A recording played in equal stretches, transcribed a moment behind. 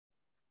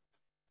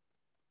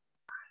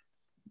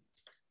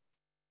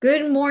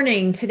Good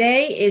morning.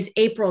 Today is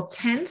April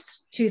 10th,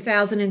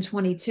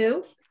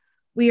 2022.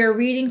 We are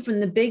reading from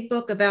the Big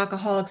Book of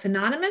Alcoholics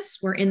Anonymous.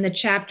 We're in the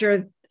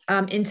chapter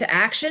Into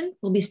Action.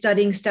 We'll be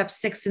studying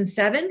steps 6 and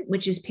 7,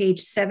 which is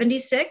page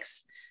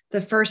 76.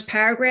 The first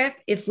paragraph,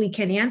 if we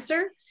can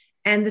answer,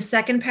 and the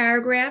second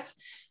paragraph,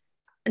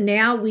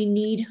 now we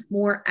need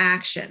more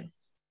action.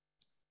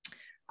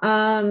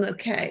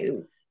 Okay.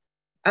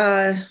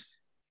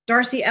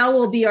 Darcy L.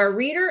 will be our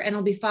reader, and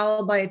it'll be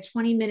followed by a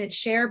 20-minute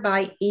share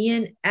by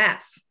Ian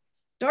F.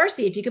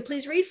 Darcy, if you could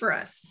please read for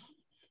us.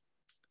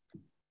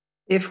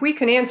 If we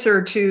can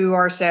answer to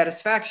our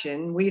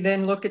satisfaction, we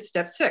then look at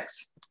step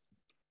 6.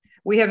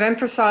 We have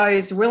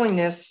emphasized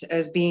willingness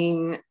as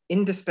being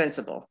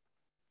indispensable.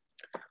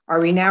 Are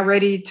we now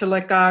ready to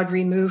let God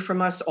remove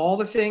from us all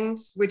the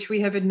things which we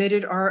have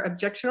admitted are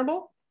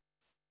objectionable?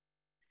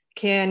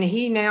 Can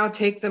He now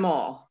take them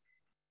all?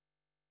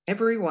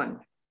 Every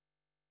one.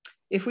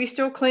 If we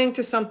still cling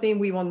to something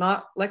we will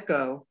not let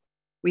go,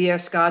 we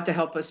ask God to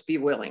help us be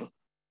willing.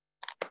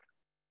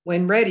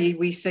 When ready,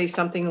 we say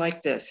something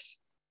like this: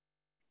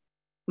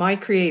 My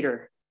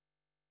Creator,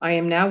 I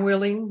am now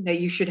willing that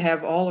you should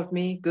have all of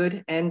me,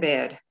 good and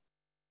bad.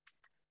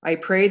 I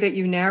pray that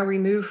you now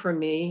remove from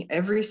me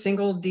every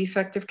single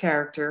defective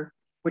character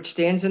which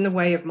stands in the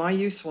way of my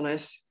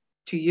usefulness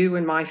to you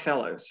and my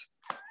fellows.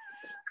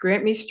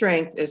 Grant me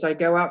strength as I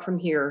go out from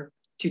here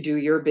to do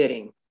your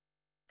bidding.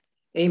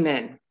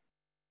 Amen.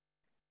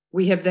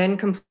 We have then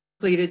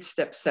completed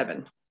step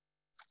 7.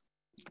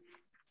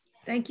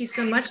 Thank you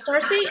so much,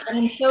 Darcy.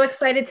 I'm so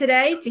excited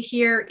today to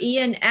hear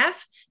Ian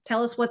F.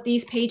 tell us what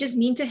these pages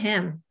mean to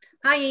him.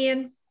 Hi,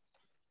 Ian.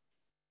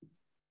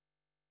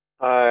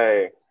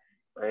 Hi,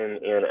 I'm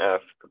Ian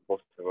F.,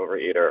 compulsive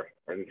overeater.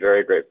 I'm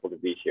very grateful to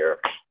be here.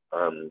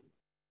 To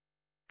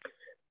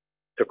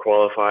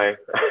qualify,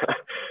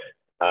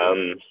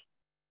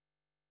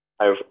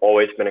 I've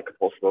always been a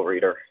compulsive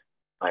overeater.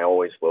 I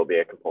always will be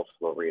a compulsive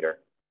overeater.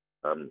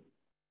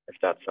 If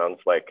that sounds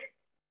like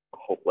a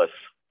hopeless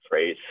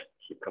phrase,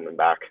 keep coming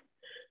back,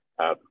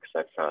 because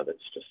I found it's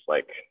just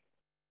like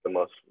the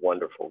most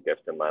wonderful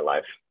gift in my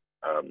life,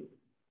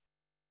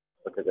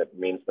 because it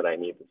means that I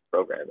need this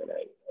program and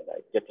I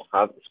get to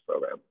have this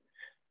program.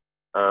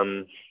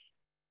 I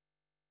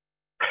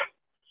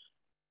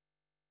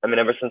mean,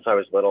 ever since I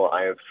was little,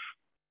 I've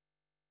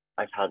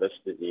had this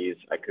disease.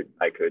 I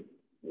could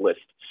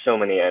list so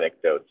many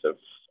anecdotes of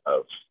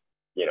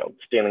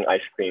stealing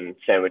ice cream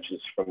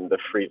sandwiches from the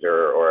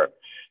freezer, or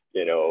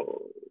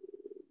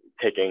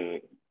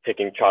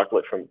taking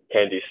chocolate from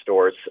candy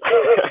stores.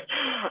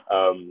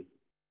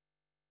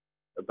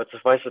 But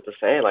suffice it to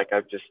say,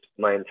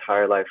 my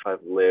entire life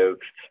I've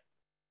lived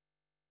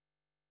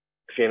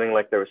feeling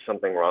like there was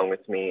something wrong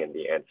with me, and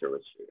the answer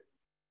was food.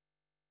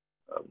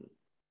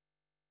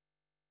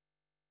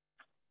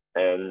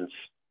 And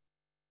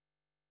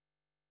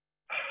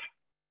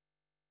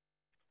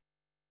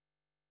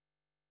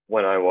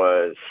when I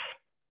was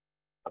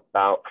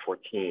about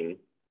 14,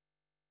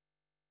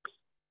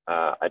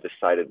 I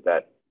decided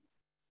that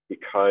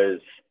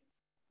because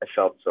I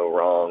felt so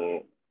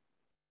wrong,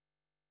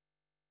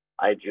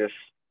 I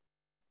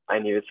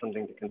needed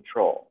something to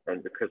control.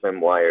 And because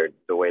I'm wired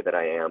the way that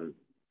I am,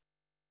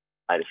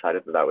 I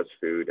decided that was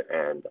food,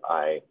 and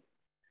I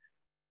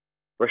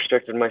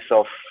restricted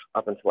myself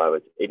up until I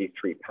was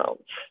 83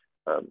 pounds.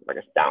 I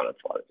guess down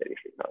until I was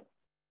 83 pounds.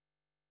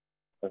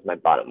 That was my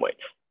bottom weight.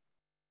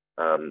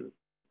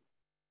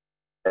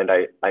 And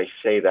I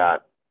say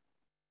that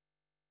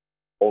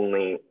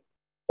only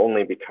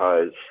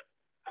because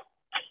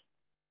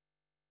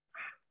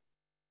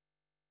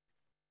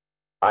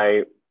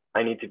I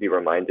need to be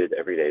reminded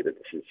every day that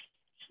this is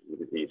a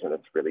disease and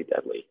it's really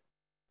deadly.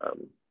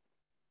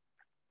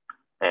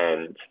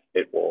 And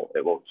it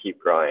will keep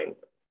growing,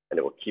 and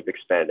it will keep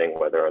expanding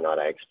whether or not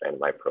I expand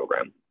my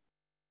program.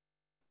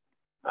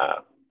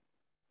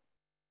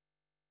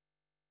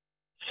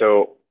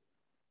 So,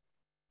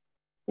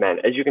 man,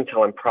 as you can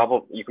tell,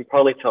 you can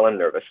probably tell I'm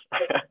nervous.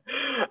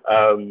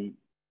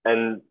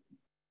 And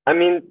I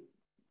mean,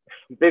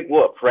 big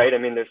whoop, right? I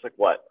mean, there's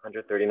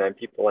 139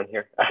 people in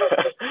here.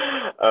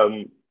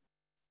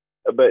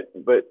 But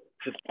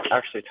to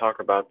actually talk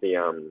about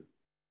the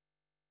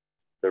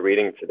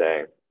reading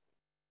today,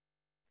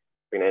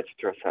 we can answer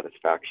to our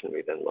satisfaction.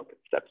 We then look at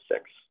step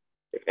 6.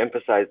 If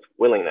emphasized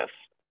willingness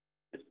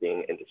as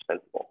being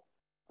indispensable,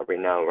 are we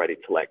now ready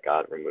to let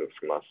God remove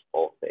from us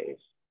all things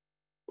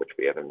which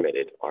we have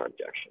admitted are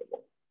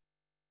objectionable?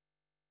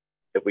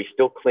 If we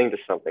still cling to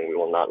something we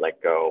will not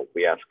let go,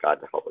 we ask God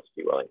to help us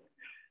be willing.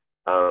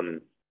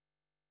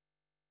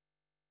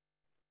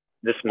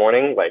 This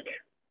morning,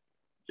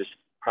 just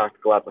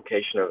practical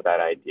application of that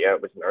idea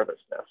was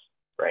nervousness,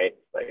 right?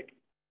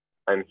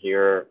 I'm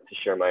here to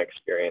share my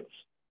experience,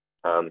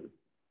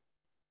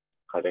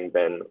 having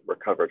been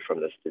recovered from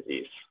this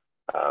disease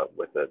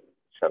with a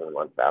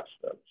 7-month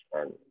abstinence.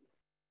 And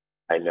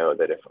I know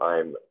that if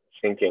I'm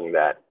thinking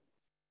that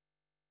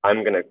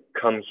I'm going to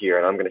come here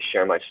and I'm going to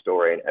share my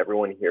story, and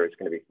everyone here is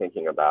going to be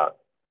thinking about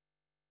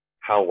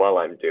how well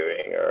I'm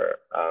doing, or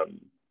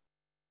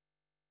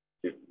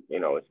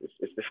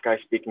is this guy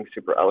speaking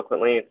super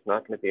eloquently? It's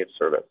not going to be of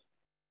service.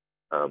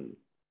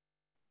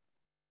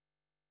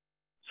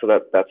 So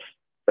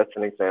that's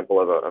an example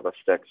of a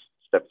step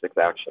 6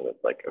 action.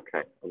 It's like,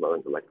 okay, I'm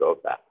willing to let go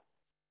of that.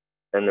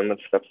 And then with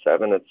step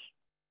 7, it's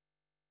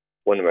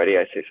when ready,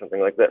 I say something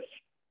like this.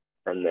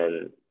 And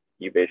then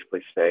you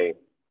basically say,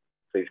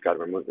 please God,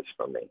 remove this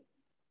from me.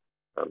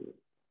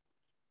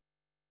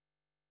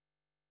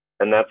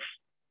 And that's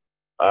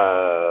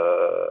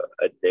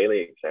a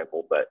daily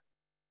example, but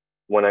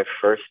when I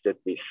first did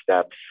these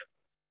steps,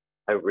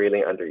 I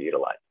really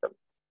underutilized them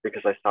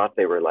because I thought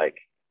they were like,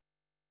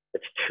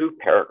 it's 2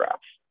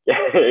 paragraphs.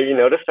 You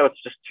notice how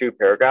it's just 2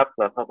 paragraphs?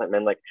 And I thought that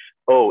meant like,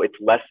 oh, it's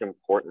less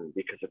important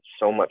because it's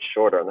so much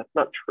shorter. And that's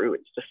not true.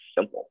 It's just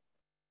simple.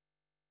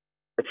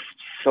 It's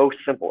so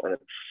simple and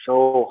it's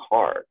so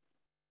hard.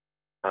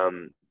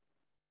 And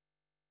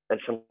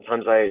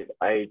sometimes I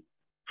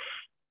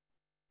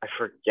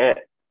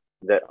forget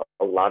that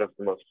a lot of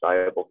the most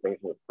valuable things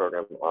in this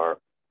program are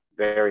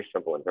very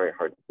simple and very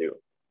hard to do.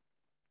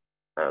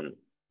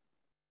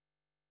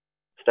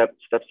 Step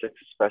 6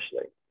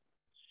 especially.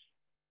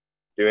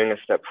 Doing a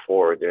step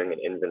 4, doing an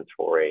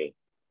inventory,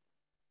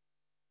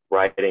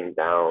 writing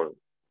down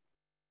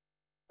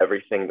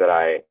everything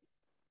that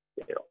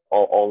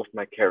all of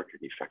my character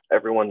defects,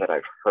 everyone that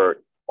I've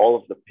hurt, all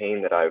of the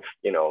pain that I've,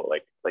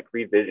 like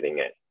revisiting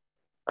it.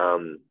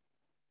 And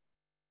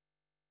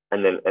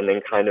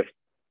then kind of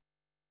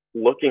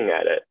looking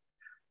at it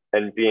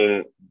and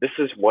being, this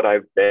is what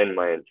I've been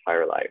my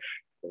entire life,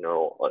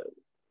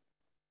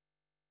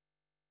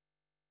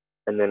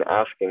 and then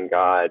asking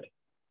God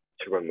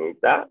to remove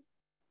that.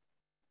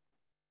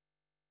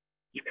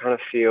 You kind of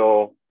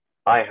feel,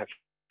 I have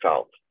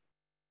felt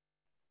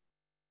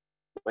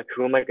like,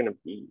 who am I going to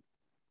be?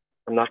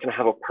 I'm not going to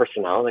have a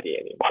personality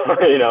anymore.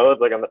 It's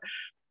like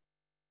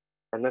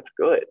and that's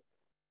good.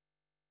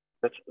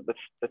 That's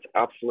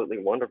absolutely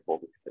wonderful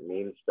because it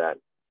means that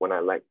when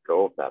I let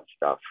go of that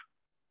stuff,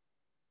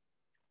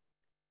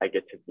 I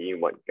get to be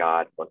what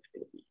God wants me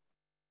to be.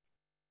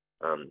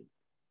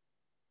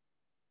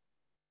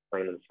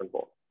 Plain and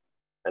simple.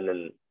 And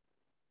then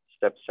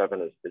step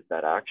 7 is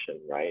that action,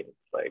 right?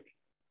 It's like,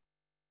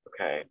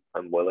 okay,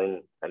 I'm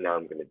willing, and now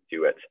I'm going to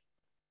do it.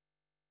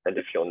 And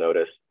if you'll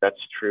notice,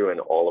 that's true in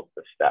all of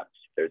the steps.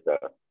 There's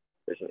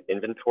an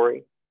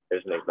inventory,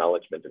 there's an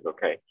acknowledgement of,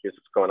 okay, here's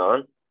what's going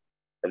on,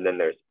 and then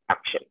there's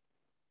action.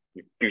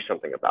 You do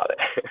something about it,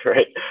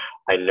 right?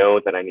 I know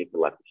that I need to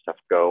let the stuff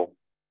go.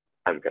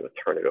 I'm going to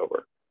turn it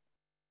over.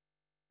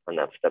 And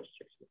that's steps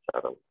 6 and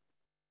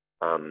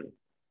 7.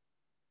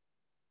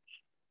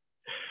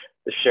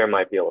 The share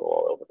might be a little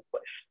all over the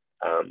place.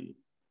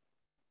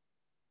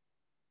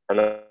 And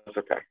that's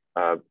okay.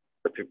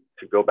 But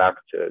to go back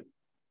to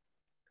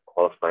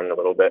qualifying a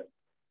little bit,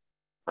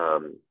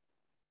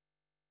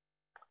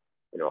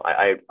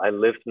 I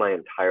lived my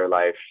entire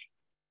life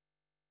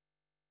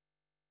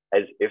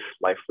as if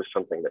life was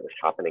something that was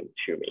happening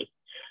to me.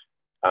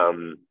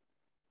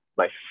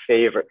 My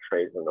favorite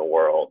phrase in the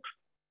world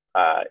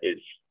is,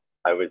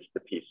 I was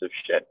the piece of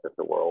shit that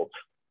the world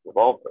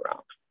revolved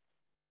around.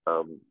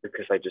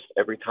 Because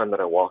every time that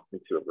I walked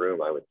into a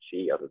room, I would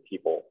see other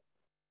people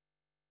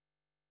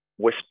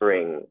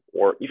whispering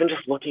or even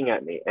just looking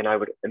at me, and I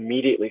would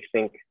immediately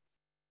think,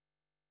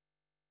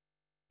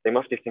 they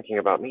must be thinking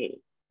about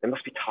me. They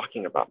must be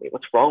talking about me.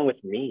 What's wrong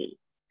with me?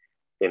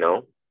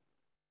 And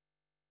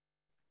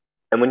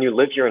when you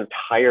live your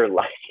entire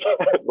life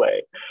that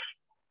way,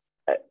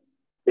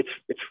 it's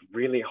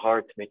really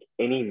hard to make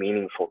any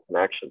meaningful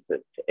connection to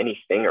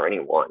anything or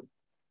anyone.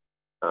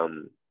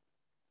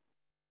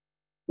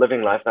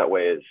 Living life that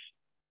way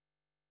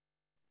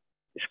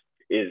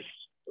is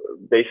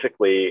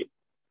basically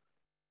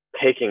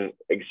taking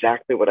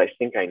exactly what I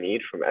think I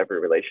need from every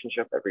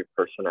relationship, every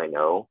person I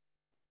know,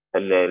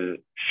 and then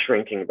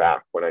shrinking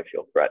back when I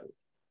feel threatened.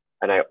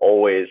 And I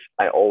always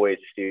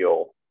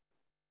feel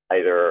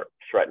either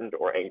threatened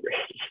or angry.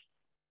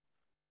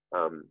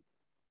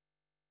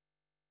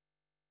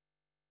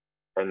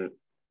 And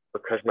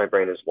because my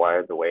brain is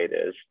wired the way it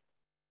is,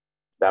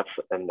 that's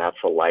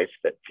a life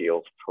that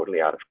feels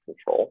totally out of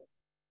control.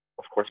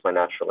 Of course, my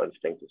natural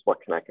instinct is,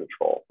 what can I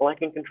control? Well, I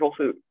can control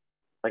food.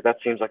 Like, that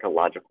seems like a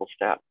logical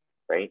step,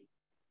 right?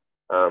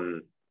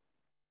 And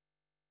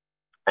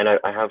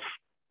I have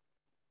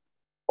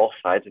all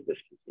sides of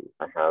this disease.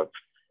 I have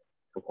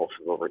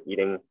compulsive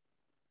overeating.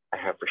 I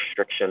have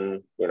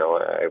restriction.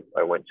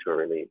 I went to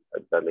a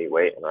deadly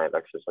weight, and I have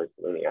exercise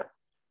bulimia.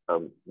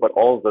 But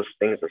all of those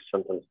things are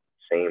sometimes the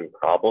same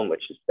problem,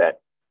 which is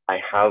that I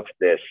have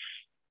this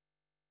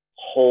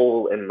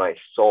hole in my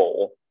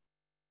soul,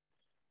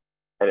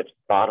 and it's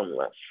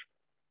bottomless.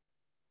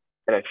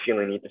 And I feel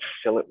I need to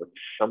fill it with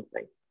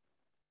something.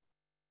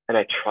 And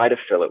I try to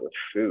fill it with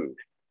food,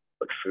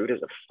 but food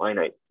is a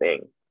finite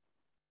thing.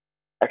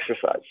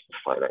 Exercise is a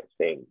finite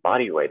thing.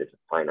 Body weight is a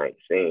finite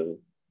thing.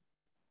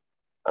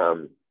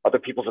 Other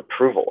people's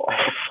approval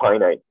is a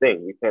finite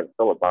thing. You can't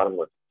fill a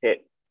bottomless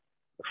pit.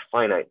 It's a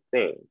finite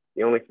thing.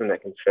 The only thing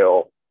that can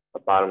fill a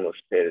bottomless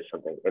pit is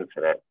something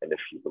infinite. And if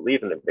you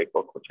believe in the big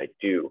book, which I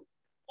do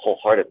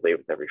wholeheartedly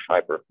with every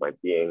fiber of my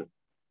being,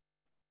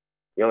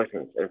 the only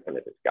thing that's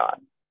infinite is God.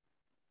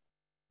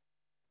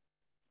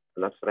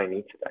 And that's what I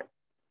need today.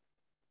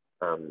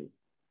 And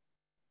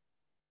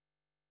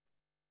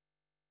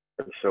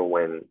so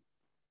when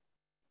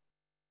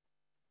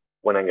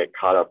I get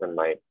caught up in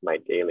my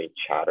daily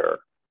chatter,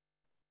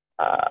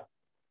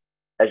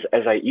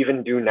 as I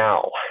even do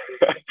now,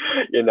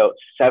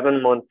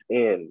 7 months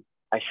in,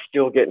 I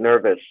still get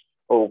nervous.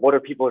 Oh, what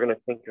are people going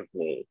to think of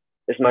me?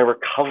 Is my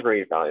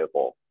recovery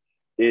valuable?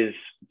 Do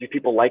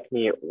people like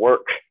me at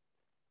work?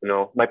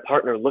 My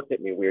partner looked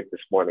at me weird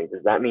this morning.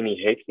 Does that mean he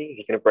hates me?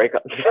 He's going to break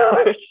up?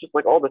 It's just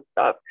like all this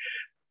stuff.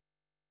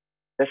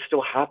 That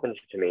still happens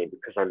to me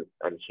because I'm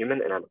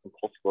human and I'm a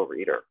compulsive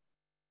overeater.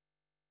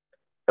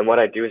 And what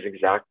I do is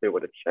exactly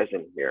what it says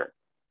in here.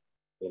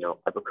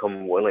 I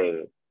become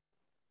willing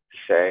to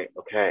say,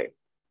 okay,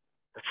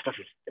 that stuff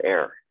is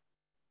there.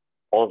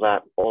 All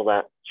that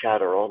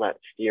chatter, all that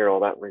fear, all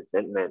that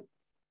resentment,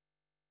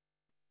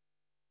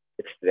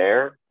 it's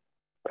there,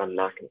 but I'm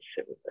not going to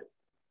sit with it.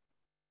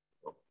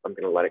 I'm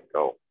going to let it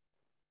go.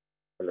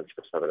 And then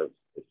step 7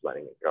 is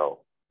letting it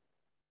go.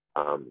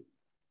 And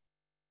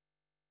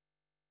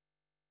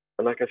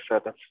like I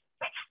said, that's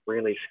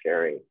really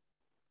scary,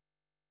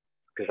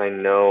 because I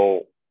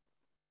know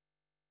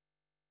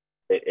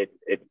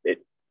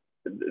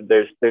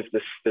there's this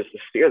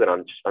fear that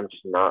I'm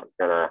just not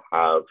gonna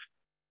have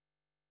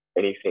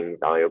anything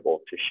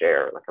valuable to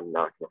share. Like, I'm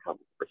not gonna have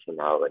a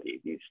personality.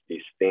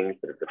 These things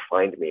that have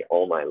defined me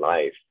all my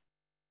life.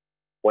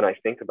 When I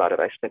think about it,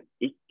 I spent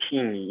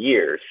 18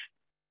 years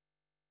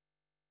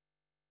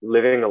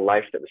living a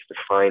life that was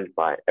defined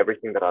by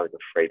everything that I was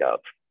afraid of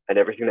and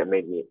everything that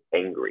made me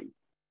angry.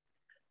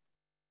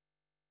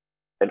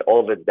 And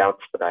all the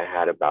doubts that I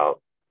had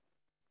about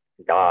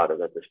God or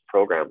that this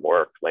program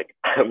worked, like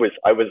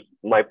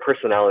my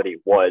personality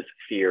was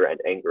fear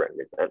and anger and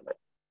resentment.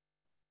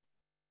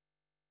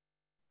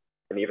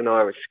 And even though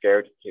I was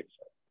scared to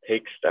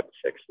take step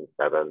 6 and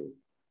 7,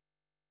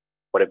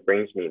 what it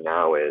brings me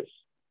now is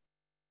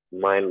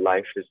my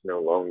life is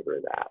no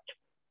longer that.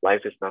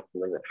 Life is not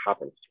something that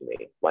happens to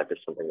me. Life is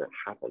something that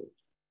happens.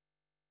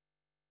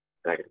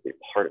 And I get to be a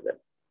part of it.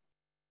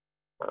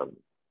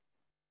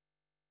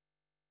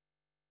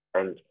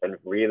 And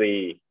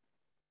really,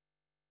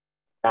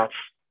 that's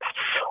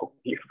so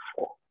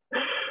beautiful.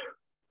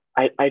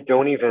 I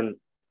don't even,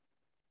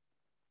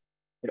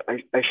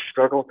 I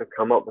struggle to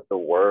come up with the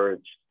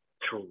words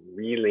to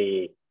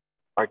really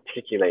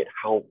articulate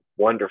how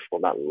wonderful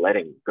that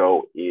letting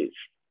go is.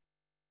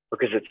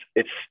 Because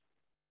it's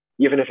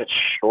even if it's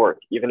short,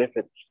 even if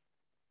it's,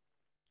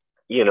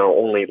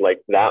 only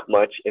like that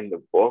much in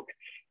the book,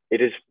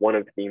 it is one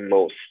of the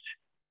most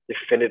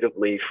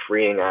definitively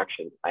freeing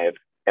actions I have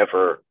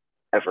ever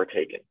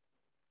taken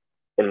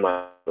in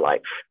my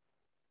life.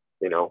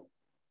 To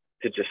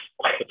just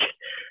like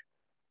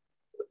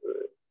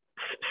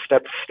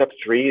step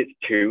 2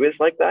 is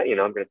like that.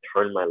 I'm going to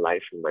turn my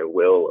life and my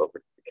will over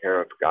to the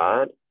care of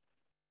God.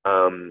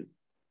 And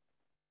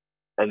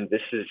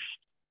this is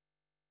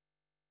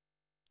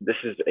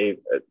a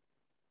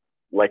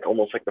like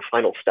almost like the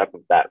final step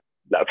of that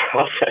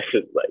process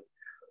is like,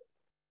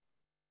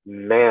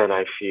 man,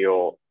 I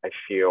feel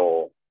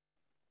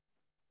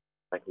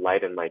like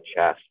light in my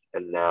chest,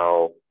 and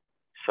now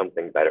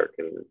something better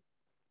can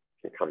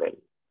come in.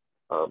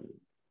 And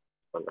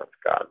that's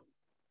God.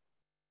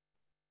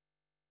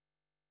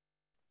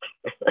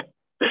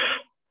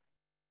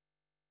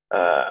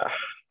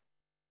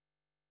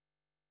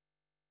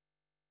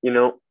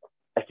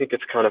 I think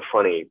it's kind of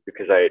funny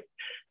because I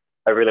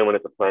really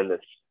wanted to plan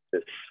this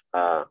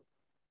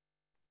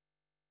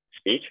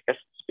speech.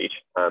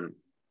 I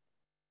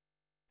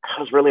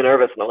was really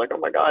nervous, and I'm like, oh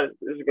my God,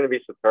 this is going to be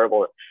so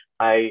terrible.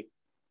 I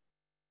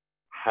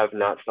have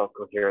not felt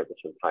coherent this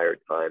entire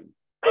time.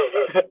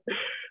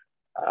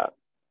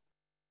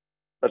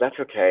 But that's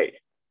okay.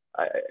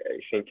 I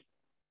think,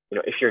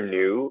 if you're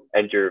new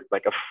and you're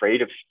like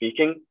afraid of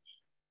speaking,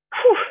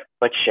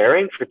 like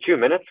sharing for 2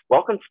 minutes,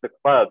 welcome to the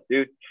club,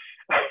 dude.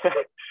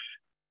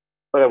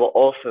 But I will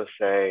also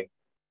say,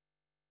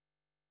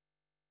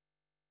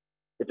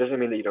 it doesn't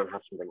mean that you don't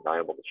have something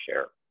valuable to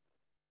share.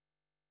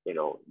 You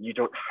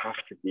don't have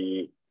to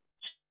be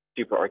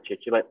super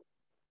articulate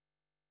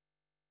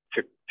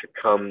to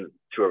come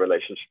to a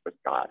relationship with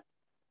God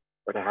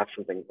or to have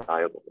something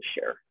valuable to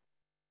share.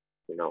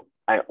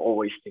 I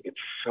always think it's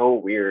so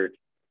weird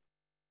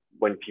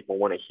when people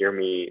want to hear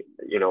me,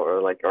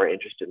 or like are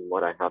interested in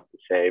what I have to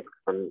say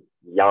because I'm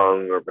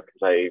young or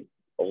because I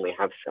only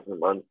have 7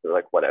 months or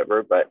like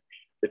whatever. But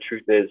the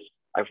truth is,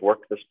 I've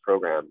worked this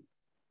program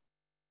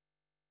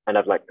and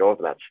I've let go of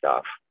that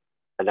stuff,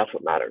 and that's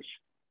what matters.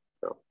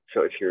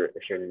 So if you're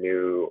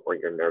new or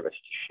you're nervous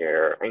to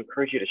share, I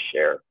encourage you to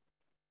share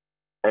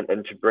and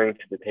to bring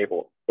to the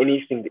table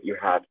anything that you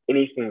have,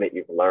 anything that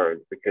you've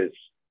learned, because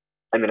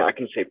I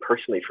can say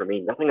personally for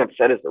me, nothing I've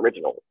said is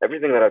original.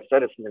 Everything that I've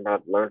said is something that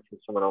I've learned from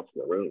someone else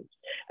in the room.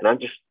 And I'm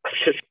just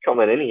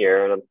coming in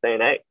here and I'm saying,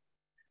 hey,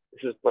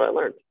 this is what I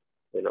learned,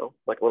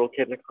 like a little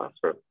kid in a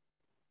classroom.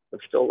 I'm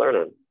still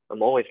learning.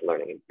 I'm always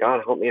learning.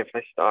 God help me if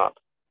I stop.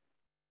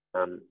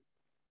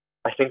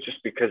 I think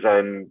just because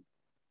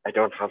I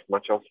don't have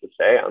much else to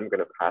say, I'm going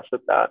to pass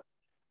at that.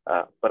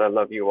 But I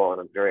love you all,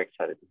 and I'm very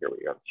excited to hear what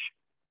you have to share.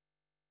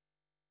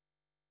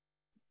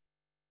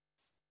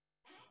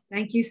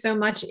 Thank you so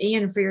much,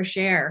 Ian, for your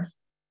share.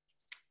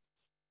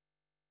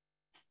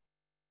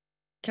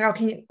 Carol,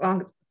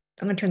 I'm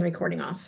going to turn the recording off.